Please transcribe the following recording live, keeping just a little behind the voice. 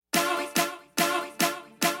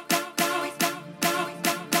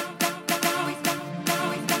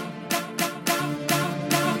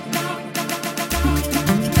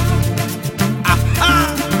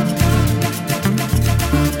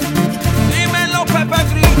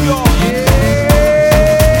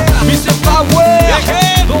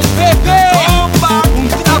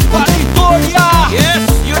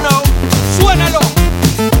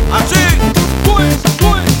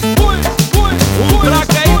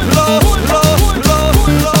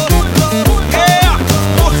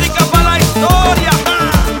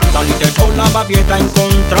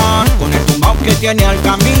tiene al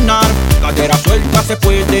caminar, caderas sueltas se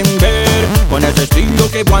pueden ver, con ese estilo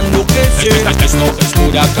que va a enloquecer. Esto es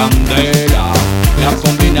pura candela, la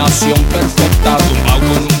combinación perfecta, tumbao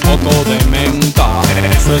con un poco de menta.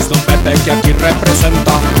 Eso es Don Pepe que aquí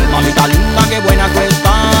representa. Mamita linda, qué buena tú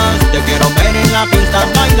estás, te quiero ver en la pista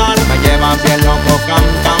bailar. Me llevas bien loco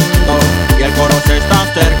cantando y el coro se está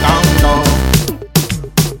acercando.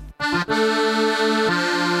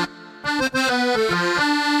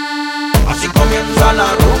 Así comienza la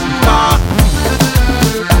rumba,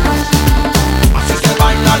 así se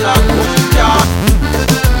baila la cumbia.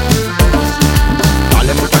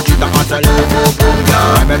 Dale muchachita, haz el Cu Cumbia,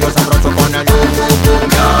 muévelo sabroso con el Cu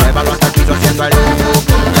Cumbia. Llévalo hasta el piso haciendo el Cu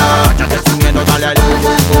Cumbia. Échate sin miedo, dale al Cu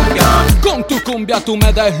Cumbia. Con tu cumbia tú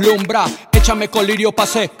me deslumbras, échame colirio pa'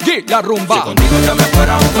 seguir la rumba. Si contigo yo me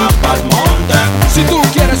fuera un mapa al monte, si tú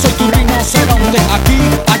quieres soy tu rinoceronte. Aquí,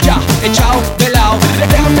 allá, echao de lado,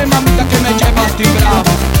 déjame mamita que me llevas tigrao.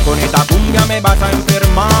 con esta cumbia me vas a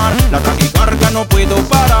enfermar, la taquicardia no puedo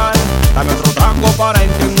parar. Dame otro trago para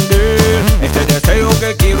entender este deseo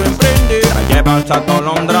que quiero emprender. La llevas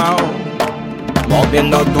atolondrado,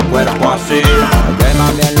 moviendo tu cuerpo así.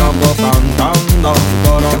 Queda bien loco cantando, tu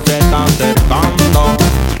coro se está acercando.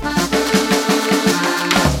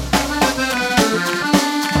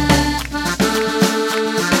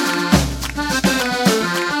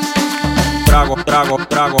 Trago, trago,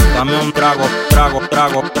 trago, dame un trago, trago,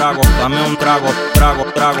 trago, trago, dame un trago, trago,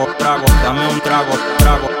 trago, trago, dame un trago,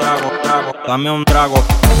 trago, trago, trago, dame un trago.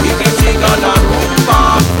 Y que siga la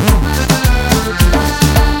rumba,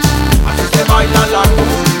 así se baila la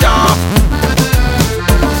cumbia.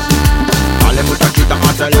 Dale muchachita,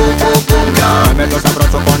 haz el Cu Cumbia, muévelo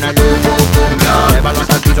sabroso con el Cu Cumbia. Llévalo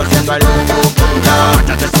hasta el piso haciendo el Cu Cumbia.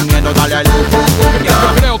 Échate sin miedo, dale al Cu Cumbia.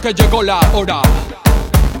 Yo creo que llegó la hora,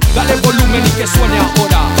 dale volumen y que suene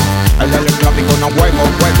ahora. El electrónico no juego,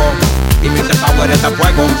 juego. Y mi Pauer está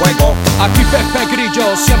fuego, fuego. Aquí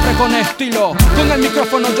Pepegrillo, siempre con estilo. Con el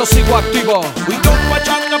micrófono yo sigo activo. Y yo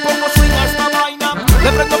pachanga pongo swing a esta vaina.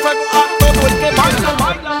 Le prendo fuego a todo el que baila,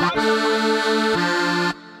 baila.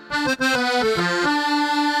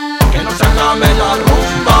 Que no se acabe la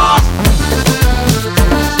rumba,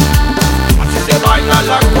 así se baila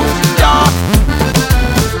la cumbia.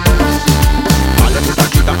 Dale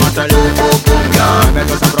muchachita, haz el Cu Cumbia,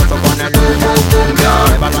 muévelo sabroso con el Cu Cumbia.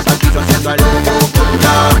 Llévalo hasta el piso haciendo el Cu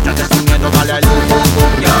Cumbia. Échate sin miedo, dale al Cu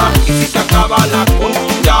Cumbia. Y si se acaba la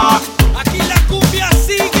cumbia, Aquí la cumbia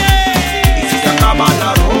sigue. y si se acaba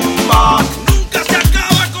la rumba, Nunca se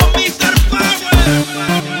acaba con Mr.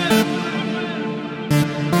 Pauer.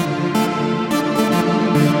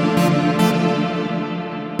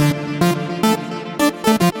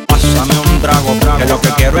 pásame un trago, que lo que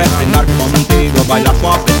quiero es brindar contigo, baila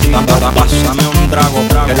suavecito. Pásame un trago,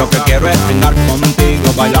 que lo que quiero es brindar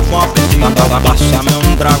contigo, baila suavecito. Pásame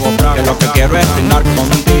un trago, que lo que quiero es brindar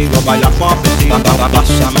contigo, baila suavecito.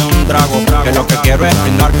 Pásame un trago, que lo que quiero es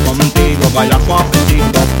brindar contigo, baila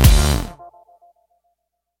suavecito.